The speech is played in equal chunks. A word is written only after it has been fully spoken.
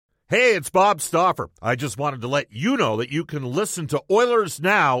Hey, it's Bob Stauffer. I just wanted to let you know that you can listen to Oilers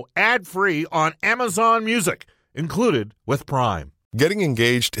Now ad-free on Amazon Music, included with Prime. Getting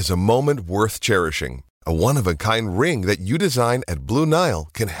engaged is a moment worth cherishing. A one-of-a-kind ring that you design at Blue Nile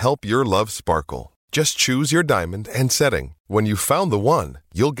can help your love sparkle. Just choose your diamond and setting. When you've found the one,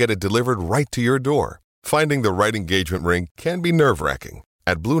 you'll get it delivered right to your door. Finding the right engagement ring can be nerve-wracking.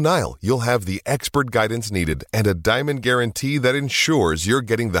 At Blue Nile, you'll have the expert guidance needed and a diamond guarantee that ensures you're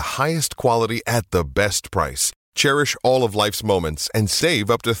getting the highest quality at the best price. Cherish all of life's moments and save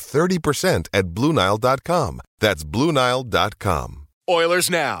up to 30% at BlueNile.com. That's BlueNile.com.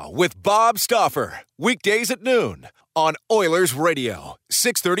 Oilers Now with Bob Stauffer. Weekdays at noon on Oilers Radio,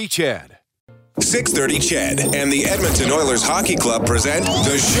 630 CHED. 630 CHED and the Edmonton Oilers Hockey Club present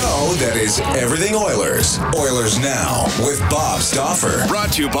the show that is everything Oilers. Oilers Now with Bob Stauffer.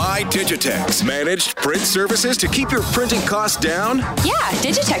 Brought to you by Digitex. Managed print services to keep your printing costs down? Yeah,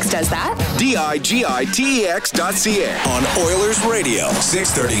 Digitex does that. Digitex.ca. On Oilers Radio,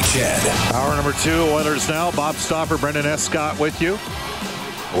 630 CHED. Hour number 2, Oilers Now. Bob Stauffer, Brendan Escott with you.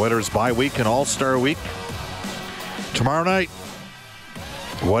 Oilers bye week and All-Star week. Tomorrow night,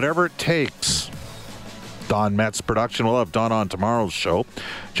 whatever it takes. Don Metz production. We'll have Don on tomorrow's show.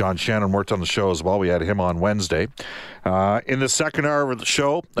 John Shannon worked on the show as well. We had him on Wednesday. In the second hour of the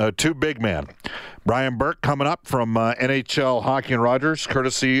show, two big men. Brian Burke coming up from NHL Hockey and Rogers,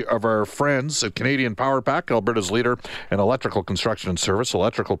 courtesy of our friends at Canadian Power Pack, Alberta's leader in electrical construction and service,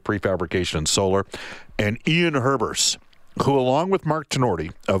 electrical prefabrication and solar, and Ian Herbers, who, along with Mark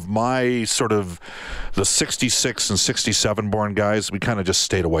Tenorti, of my sort of the 66 and 67 born guys, we kind of just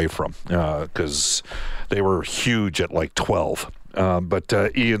stayed away from because they were huge at like 12. But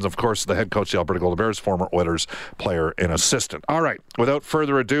Ian's, of course, the head coach of the Alberta Golden Bears, former Oilers player and assistant. All right, without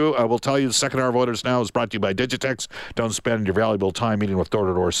further ado, I will tell you the second hour of Oilers Now is brought to you by Digitex. Don't spend your valuable time meeting with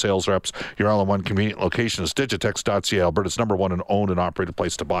door-to-door sales reps. Your all-in-one convenient location is digitex.ca, Alberta's #1 and owned and operated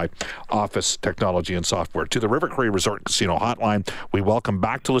place to buy office technology and software. To the River Cree Resort Casino Hotline, we welcome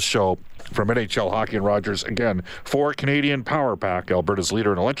back to the show from NHL Hockey and Rogers, again, for Canadian Power Pack, Alberta's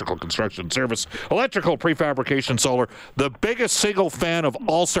leader in electrical construction service, electrical prefabrication, solar, the biggest single fan of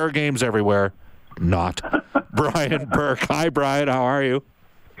all-star games everywhere, not Brian Burke. Hi, Brian. How are you?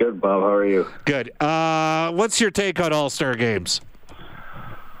 Good, Bob. How are you? Good. What's your take on all-star games?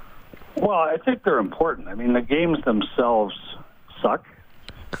 Well, I think they're important. I mean, the games themselves suck.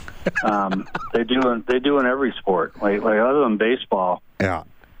 They do in every sport. Like other than baseball. Yeah.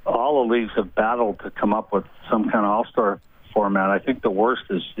 All the leagues have battled to come up with some kind of all-star format. I think the worst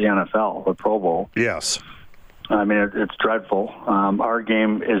is the NFL, the Pro Bowl. Yes. I mean, it's dreadful. Our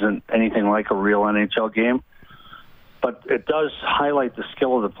game isn't anything like a real NHL game, but it does highlight the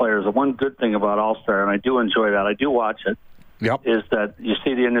skill of the players. The one good thing about All-Star, and I do enjoy that, I do watch it, Yep. is that you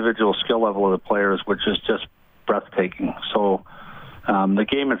see the individual skill level of the players, which is just breathtaking. So the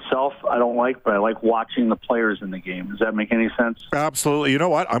game itself, I don't like, but I like watching the players in the game. Does that make any sense? Absolutely. You know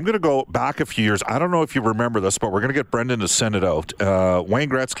what? I'm going to go back a few years. I don't know if you remember this, but we're going to get Brendan to send it out. Wayne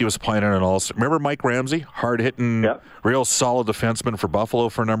Gretzky was playing in an all-star. Remember Mike Ramsey? Hard-hitting, real solid defenseman for Buffalo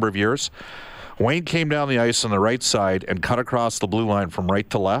for a number of years. Wayne came down the ice on the right side and cut across the blue line from right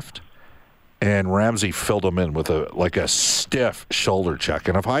to left. And Ramsey filled him in with a stiff shoulder check.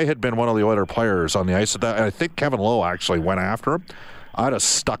 And if I had been one of the other players on the ice at that, and I think Kevin Lowe actually went after him, I'd have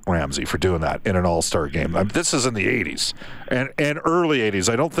stuck Ramsey for doing that in an all-star game. I mean, this is in the 80s and early 80s.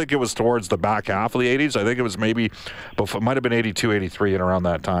 I don't think it was towards the back half of the 80s. I think it was maybe, it might have been 82, 83 and around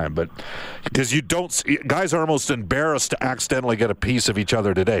that time. But because guys are almost embarrassed to accidentally get a piece of each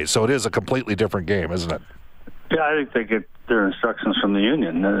other today. So it is a completely different game, isn't it? Yeah, I think they get their instructions from the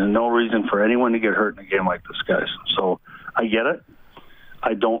union. There's no reason for anyone to get hurt in a game like this, guys. So I get it.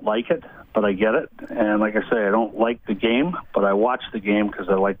 I don't like it, but I get it. And like I say, I don't like the game, but I watch the game because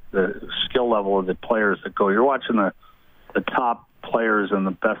I like the skill level of the players that go. You're watching the top players in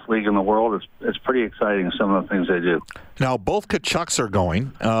the best league in the world. It's pretty exciting, some of the things they do. Now, both Tkachuks are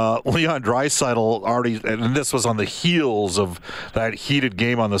going. Leon Draisaitl already, and this was on the heels of that heated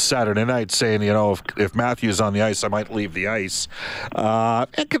game on the Saturday night, saying, if Matthews on the ice, I might leave the ice.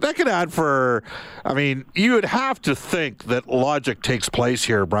 That could add for, you would have to think that logic takes place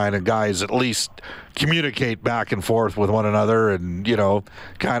here, Brian, and guys at least communicate back and forth with one another and,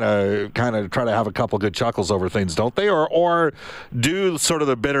 kind of try to have a couple good chuckles over things, don't they? Or do sort of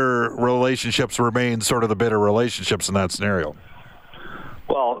the bitter relationships remain sort of the bitter relationships in that scenario?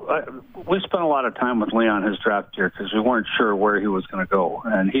 Well, we spent a lot of time with Leon his draft year because we weren't sure where he was going to go,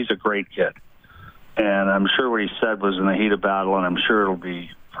 and he's a great kid. And I'm sure what he said was in the heat of battle, and I'm sure it'll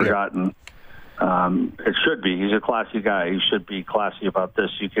be forgotten. It should be. He's a classy guy. He should be classy about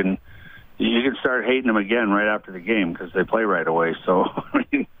this. You can start hating him again right after the game because they play right away. So, I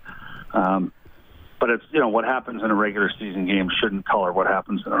mean, but it's, what happens in a regular season game shouldn't color what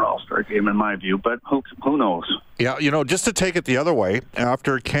happens in an All-Star game, in my view. But who knows? Yeah, just to take it the other way,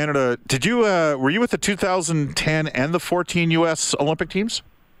 after Canada, were you with the 2010 and the 14 U.S. Olympic teams?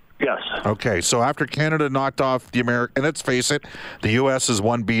 Yes. Okay, so after Canada knocked off the American, and let's face it, the U.S. is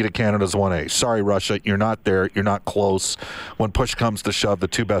 1B to Canada's 1A. Sorry, Russia, you're not there. You're not close. When push comes to shove, the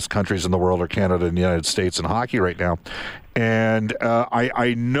two best countries in the world are Canada and the United States in hockey right now. And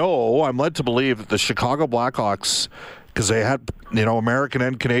I know, I'm led to believe that the Chicago Blackhawks, because they had, American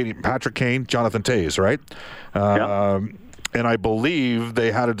and Canadian, Patrick Kane, Jonathan Toews, right? And I believe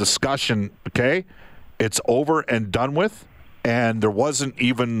they had a discussion, okay, it's over and done with. And there wasn't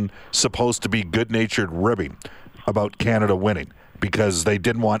even supposed to be good-natured ribbing about Canada winning because they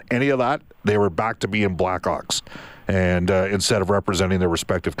didn't want any of that. They were back to being Blackhawks and instead of representing their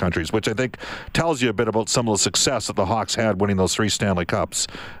respective countries, which I think tells you a bit about some of the success that the Hawks had winning those 3 Stanley Cups.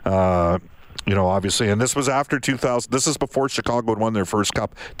 Obviously, and this was after 2000. This is before Chicago had won their first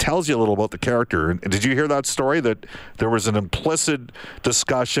cup. Tells you a little about the character. And did you hear that story that there was an implicit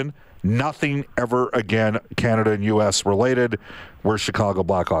discussion? Nothing ever again, Canada and U.S. related. We're Chicago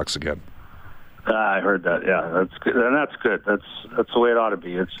Blackhawks again. I heard that. Yeah, that's good, and that's good. That's the way it ought to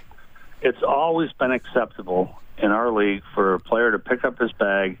be. It's always been acceptable in our league for a player to pick up his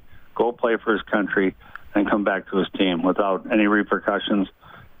bag, go play for his country, and come back to his team without any repercussions.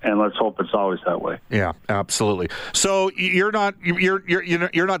 And let's hope it's always that way. Yeah, absolutely. So you're not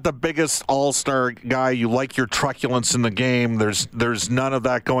the biggest all-star guy. You like your truculence in the game. There's none of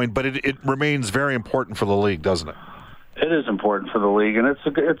that going, but it remains very important for the league, doesn't it? It is important for the league, and it's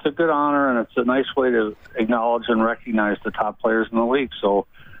a good honor, and it's a nice way to acknowledge and recognize the top players in the league. So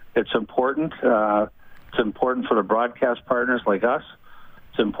it's important. It's important for the broadcast partners like us.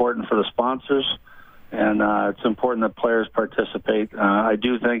 It's important for the sponsors. And it's important that players participate. I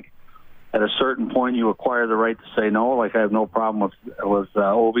do think at a certain point you acquire the right to say no. Like I have no problem with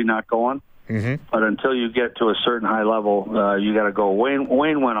Ovi not going. Mm-hmm. But until you get to a certain high level, you got to go. Wayne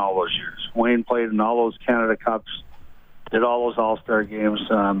went all those years. Wayne played in all those Canada Cups, did all those All-Star games.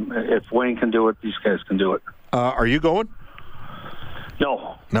 If Wayne can do it, these guys can do it. Are you going?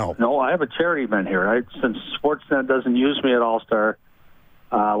 No. I have a charity event here. Since Sportsnet doesn't use me at All-Star,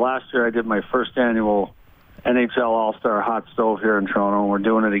 last year I did my first annual NHL All-Star Hot Stove here in Toronto, and we're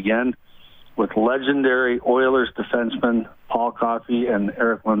doing it again with legendary Oilers defenseman Paul Coffey and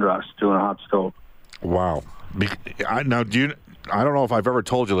Eric Lindros doing a hot stove. Wow. Now, I don't know if I've ever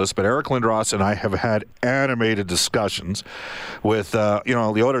told you this, but Eric Lindros and I have had animated discussions with, the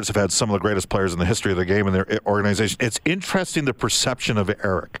Oilers have had some of the greatest players in the history of the game in their organization. It's interesting the perception of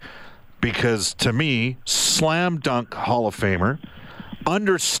Eric because, to me, slam dunk Hall of Famer.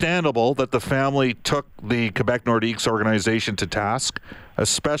 Understandable that the family took the Quebec Nordiques organization to task,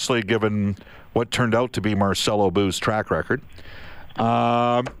 especially given what turned out to be Marcel Aubut's track record.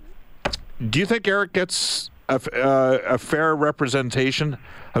 Do you think Eric gets a fair representation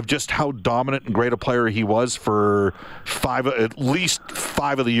of just how dominant and great a player he was for at least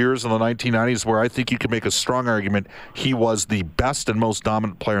 5 of the years in the 1990s, where I think you can make a strong argument he was the best and most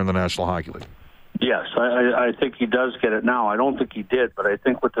dominant player in the National Hockey League? Yes, I think he does get it now. I don't think he did, but I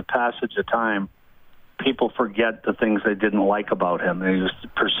think with the passage of time, people forget the things they didn't like about him. He was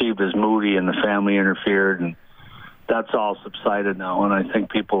perceived as moody and the family interfered, and that's all subsided now. And I think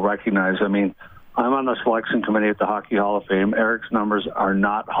people recognize, I'm on the selection committee at the Hockey Hall of Fame. Eric's numbers are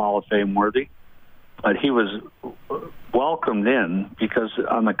not Hall of Fame worthy, but he was welcomed in because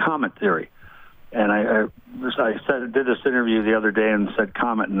on the Comet theory. And I did this interview the other day and said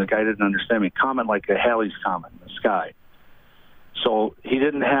Comet, and the guy didn't understand me. Comet like a Halley's Comet in the sky. So he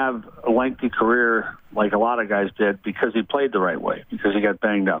didn't have a lengthy career like a lot of guys did because he played the right way, because he got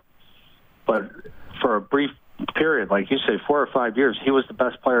banged up. But for a brief period, like you say, 4 or 5 years, he was the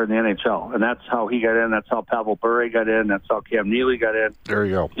best player in the NHL. And that's how he got in. That's how Pavel Bure got in. That's how Cam Neely got in. There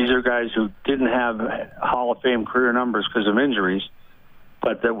you go. These are guys who didn't have Hall of Fame career numbers because of injuries,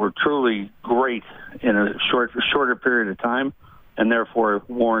 but that were truly great in a shorter period of time, and therefore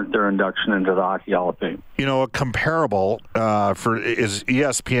warrant their induction into the Hockey Hall of Fame. A comparable is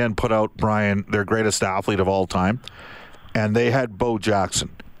ESPN put out, Brian, their greatest athlete of all time, and they had Bo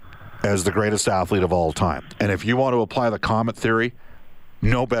Jackson as the greatest athlete of all time. And if you want to apply the Comet theory,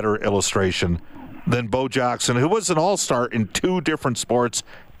 no better illustration than Bo Jackson, who was an all-star in 2 different sports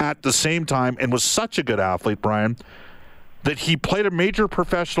at the same time and was such a good athlete, Brian, that he played a major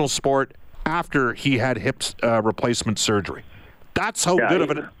professional sport after he had hip replacement surgery. That's how good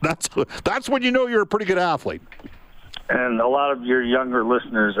of that's when you know you're a pretty good athlete. And a lot of your younger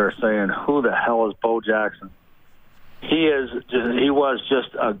listeners are saying, who the hell is Bo Jackson? He was just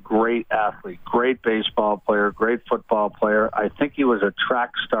a great athlete, great baseball player, great football player. I think he was a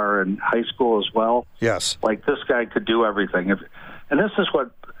track star in high school as well. Yes. Like, this guy could do everything. And this is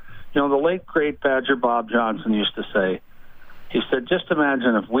what, the late, great Badger Bob Johnson used to say. He said, just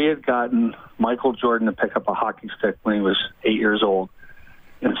imagine if we had gotten Michael Jordan to pick up a hockey stick when he was 8 years old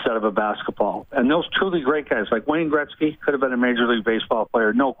instead of a basketball. And those truly great guys, like Wayne Gretzky, could have been a Major League Baseball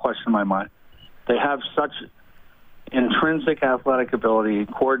player, no question in my mind. They have such intrinsic athletic ability,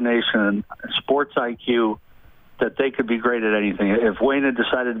 coordination, sports IQ that they could be great at anything. If Wayne had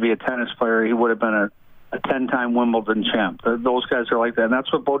decided to be a tennis player, he would have been a 10-time Wimbledon champ. Those guys are like that, and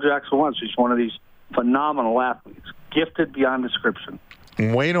that's what Bo Jackson was. He's one of these phenomenal athletes, gifted beyond description.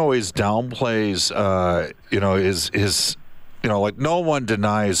 Wayne always downplays, his like no one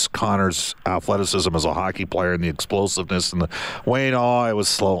denies Connor's athleticism as a hockey player and the explosiveness and the Wayne. Oh, I was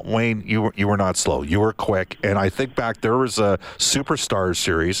slow. Wayne, you were not slow. You were quick. And I think back there was a Superstars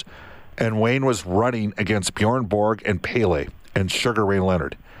series, and Wayne was running against Bjorn Borg and Pele and Sugar Ray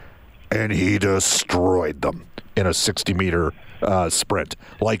Leonard, and he destroyed them in a 60-meter sprint.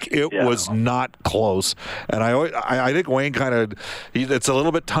 Like, it was not close. And I think Wayne it's a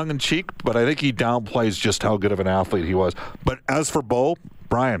little bit tongue-in-cheek, but I think he downplays just how good of an athlete he was. But as for Bo,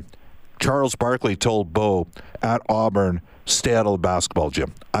 Brian, Charles Barkley told Bo at Auburn, stay out of the basketball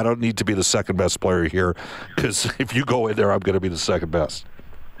gym. I don't need to be the second best player here, because if you go in there, I'm going to be the second best.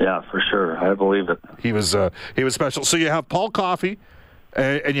 Yeah, for sure. I believe it. He was special. So you have Paul Coffey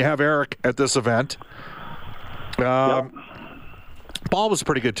and you have Eric at this event. Yep. Paul was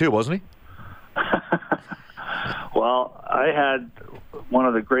pretty good too, wasn't he? Well, I had one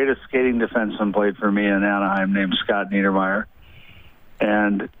of the greatest skating defensemen played for me in Anaheim named Scott Niedermeyer.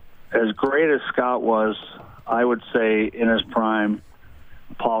 And as great as Scott was, I would say in his prime,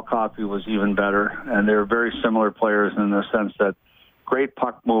 Paul Coffey was even better. And they were very similar players in the sense that great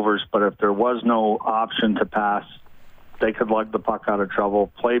puck movers, but if there was no option to pass, they could lug the puck out of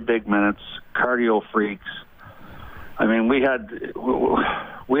trouble, play big minutes, cardio freaks. I mean, we had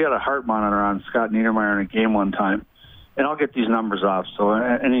a heart monitor on Scott Niedermeyer in a game one time, and I'll get these numbers off. So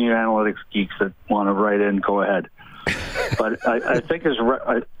any analytics geeks that want to write in, go ahead. But I think his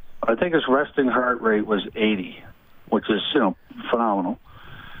resting heart rate was 80, which is phenomenal.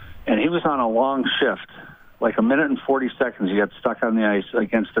 And he was on a long shift, like a minute and 40 seconds. He got stuck on the ice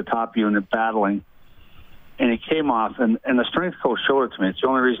against the top unit battling, and he came off. And the strength coach showed it to me. It's the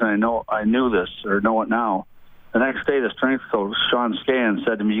only reason I knew this or know it now. The next day, the strength coach, Sean Scan,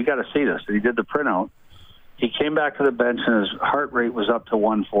 said to me, you got to see this. And he did the printout. He came back to the bench, and his heart rate was up to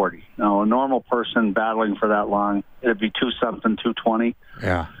 140. Now, a normal person battling for that long, it'd be 2-something, 220.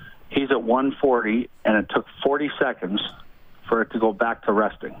 Yeah. He's at 140, and it took 40 seconds for it to go back to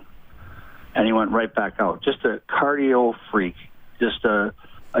resting. And he went right back out. Just a cardio freak. Just a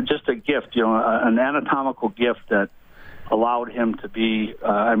gift, an anatomical gift that allowed him to be,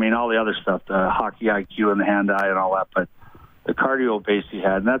 all the other stuff, the hockey IQ and the hand-eye and all that, but the cardio base he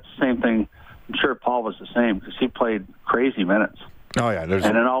had. And that's the same thing. I'm sure Paul was the same because he played crazy minutes. Oh, yeah.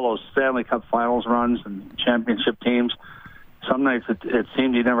 And in all those Stanley Cup finals runs and championship teams, some nights it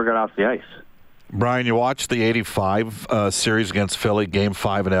seemed he never got off the ice. Brian, you watched the 85 series against Philly, Game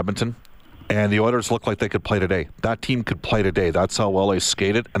 5 in Edmonton, and the Oilers looked like they could play today. That team could play today. That's how well they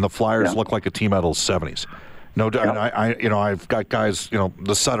skated, and the Flyers looked like a team out of the 70s. No doubt. Yep. I've got guys,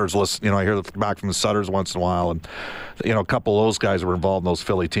 the Sutters list. I hear back from the Sutters once in a while, and a couple of those guys were involved in those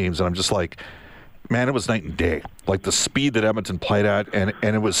Philly teams, and I'm just like, man, it was night and day. Like the speed that Edmonton played at, and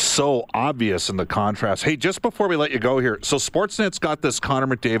it was so obvious in the contrast. Hey, just before we let you go here, so Sportsnet's got this Connor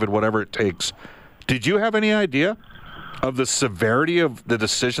McDavid, whatever it takes. Did you have any idea of the severity of the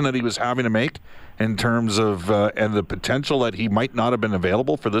decision that he was having to make in terms of and the potential that he might not have been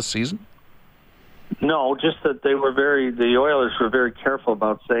available for this season? No, just that the Oilers were very careful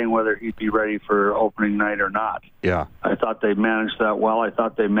about saying whether he'd be ready for opening night or not. Yeah. I thought they managed that well. I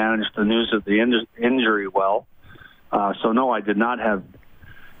thought they managed the news of the injury well. So no, I did not have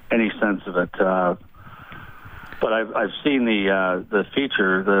any sense of it. But I've seen the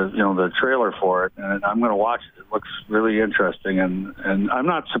feature, the trailer for it, and I'm going to watch it. It looks really interesting, and I'm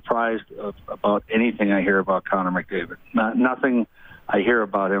not surprised about anything I hear about Connor McDavid. Nothing I hear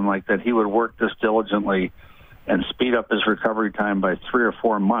about him like that he would work this diligently and speed up his recovery time by 3 or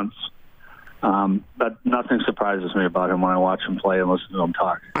 4 months But nothing surprises me about him when I watch him play and listen to him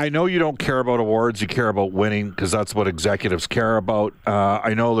talk. I know you don't care about awards. You care about winning because that's what executives care about.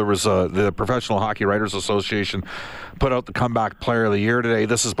 I know there was the Professional Hockey Writers Association put out the Comeback Player of the Year today.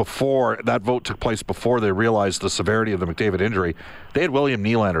 This is before, that vote took place before they realized the severity of the McDavid injury. They had William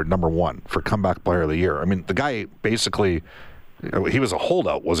Nylander #1 for Comeback Player of the Year. I mean, the guy basically, he was a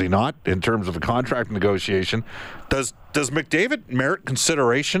holdout, was he not, in terms of a contract negotiation? Does McDavid merit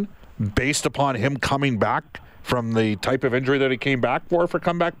consideration based upon him coming back from the type of injury that he came back for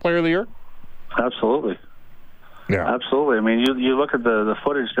Comeback Player of the Year? Absolutely. Yeah. Absolutely. I mean, you look at the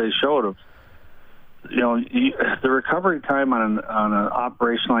footage they showed of, the recovery time on an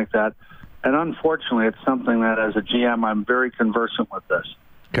operation like that, and unfortunately, it's something that as a GM, I'm very conversant with this.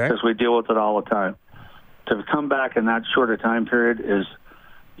 Okay. Because we deal with it all the time. To come back in that short a time period is,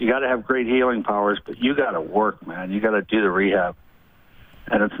 you got to have great healing powers, but you got to work, man. You got to do the rehab.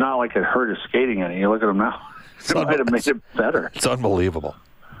 And it's not like it hurt his skating any. You look at him now. It might have made it better. It's unbelievable.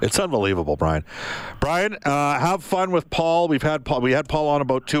 It's unbelievable, Brian. Brian, have fun with Paul. We had Paul on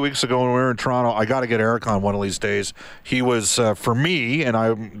about 2 weeks ago when we were in Toronto. I got to get Eric on one of these days. He was, for me, and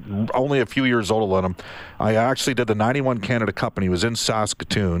I'm only a few years older than him, I actually did the 91 Canada Cup, and he was in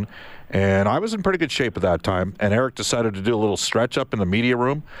Saskatoon. And I was in pretty good shape at that time. And Eric decided to do a little stretch up in the media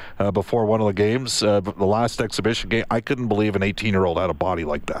room before one of the games, the last exhibition game. I couldn't believe an 18-year-old had a body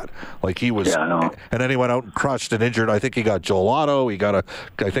like that. Like he was, yeah, I know. And then he went out and crushed and injured. I think he got Joel Otto.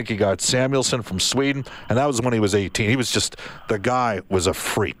 I think he got Samuelsson from Sweden. And that was when he was 18. He was just, the guy was a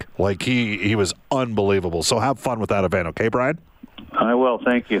freak. Like he was unbelievable. So have fun with that event, okay, Brian? I will.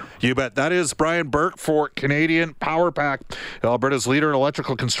 Thank you. You bet. That is Brian Burke for Canadian Power Pack, Alberta's leader in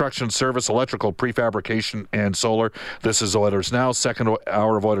electrical construction service, electrical prefabrication, and solar. This is Oilers Now. Second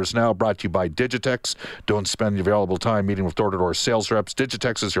hour of Oilers Now brought to you by Digitex. Don't spend your valuable time meeting with door-to-door sales reps.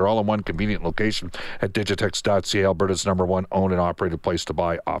 Digitex is your all-in-one convenient location at digitex.ca, Alberta's #1 owned and operated place to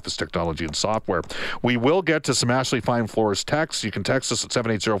buy office technology and software. We will get to some Ashley Fine Floors texts. You can text us at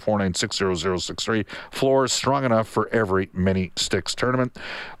 780-496-0063. Floors strong enough for every mini Sticks tournament.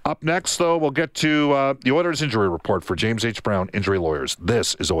 Up next, though, we'll get to the Oilers injury report for James H. Brown Injury Lawyers.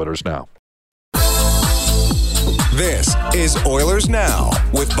 This is Oilers Now. This is Oilers Now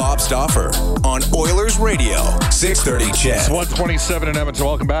with Bob Stauffer on Oilers Radio, 630 CHED. It's 1:27 in Edmonton.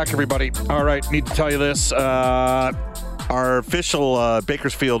 Welcome back, everybody. All right, need to tell you this. Our official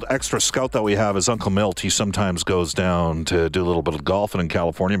Bakersfield extra scout that we have is Uncle Milt. He sometimes goes down to do a little bit of golfing in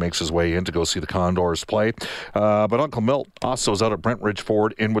California, makes his way in to go see the Condors play. But Uncle Milt also is out at Brent Ridge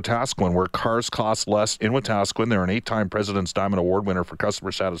Ford in Wetaskiwin, where cars cost less in Wetaskiwin. They're an 8-time President's Diamond Award winner for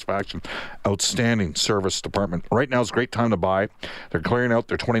customer satisfaction. Outstanding service department. Right now is a great time to buy. They're clearing out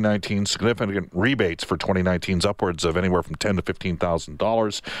their 2019 significant rebates for 2019's upwards of anywhere from $10,000 to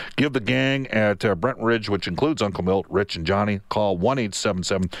 $15,000. Give the gang at Brent Ridge, which includes Uncle Milt, Rich, and Johnny, call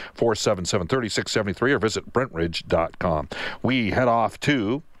 1-877-477-3673 or visit brentridge.com. We head off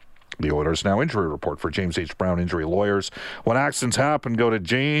to the Oilers Now injury report for James H. Brown Injury Lawyers. When accidents happen, go to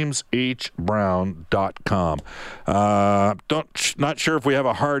jameshbrown.com. Not sure if we have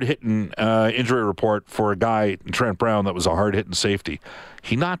a hard-hitting injury report for a guy, Trent Brown, that was a hard-hitting safety.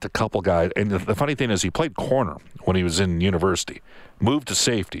 He knocked a couple guys, and the funny thing is he played corner when he was in university. Moved to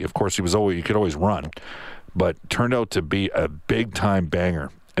safety. Of course, he could always run, but turned out to be a big-time banger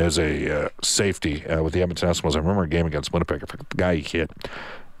as a safety with the Edmonton Eskimos. I remember a game against Winnipeg. The guy he hit,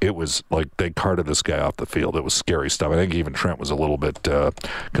 it was like they carted this guy off the field. It was scary stuff. I think even Trent was a little bit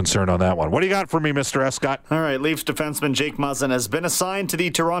concerned on that one. What do you got for me, Mr. Escott? All right, Leafs defenseman Jake Muzzin has been assigned to the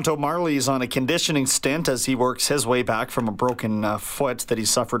Toronto Marlies on a conditioning stint as he works his way back from a broken foot that he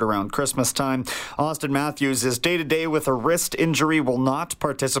suffered around Christmas time. Austin Matthews is day-to-day with a wrist injury, will not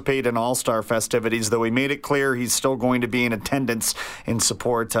participate in All-Star festivities, though he made it clear he's still going to be in attendance in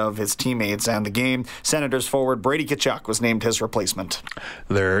support of his teammates and the game. Senators forward Brady Tkachuk was named his replacement.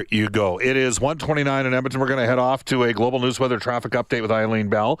 There you go. It is 1:29 in Edmonton. We're going to head off to a global news weather traffic update with Eileen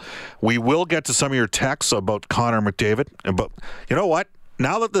Bell. We will get to some of your texts about Connor McDavid. But you know what?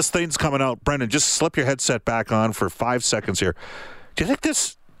 Now that this thing's coming out, Brendan, just slip your headset back on for 5 seconds here. Do you think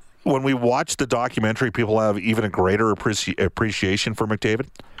this, when we watch the documentary, people have even a greater appreciation for McDavid?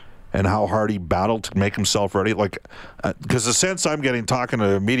 And how hard he battled to make himself ready. Because the sense I'm getting talking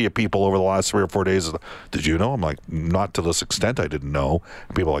to media people over the last 3 or 4 days is, did you know? I'm like, not to this extent I didn't know.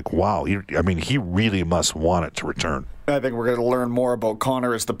 And people are like, wow, he really must want it to return. I think we're going to learn more about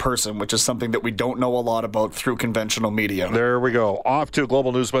Connor as the person, which is something that we don't know a lot about through conventional media. There we go. Off to a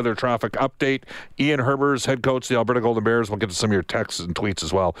global news weather traffic update. Ian Herbers, head coach of the Alberta Golden Bears. We'll get to some of your texts and tweets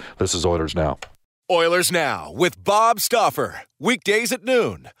as well. This is Oilers Now. Oilers Now with Bob Stauffer. Weekdays at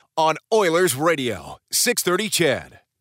noon on Oilers Radio, 630 CHED.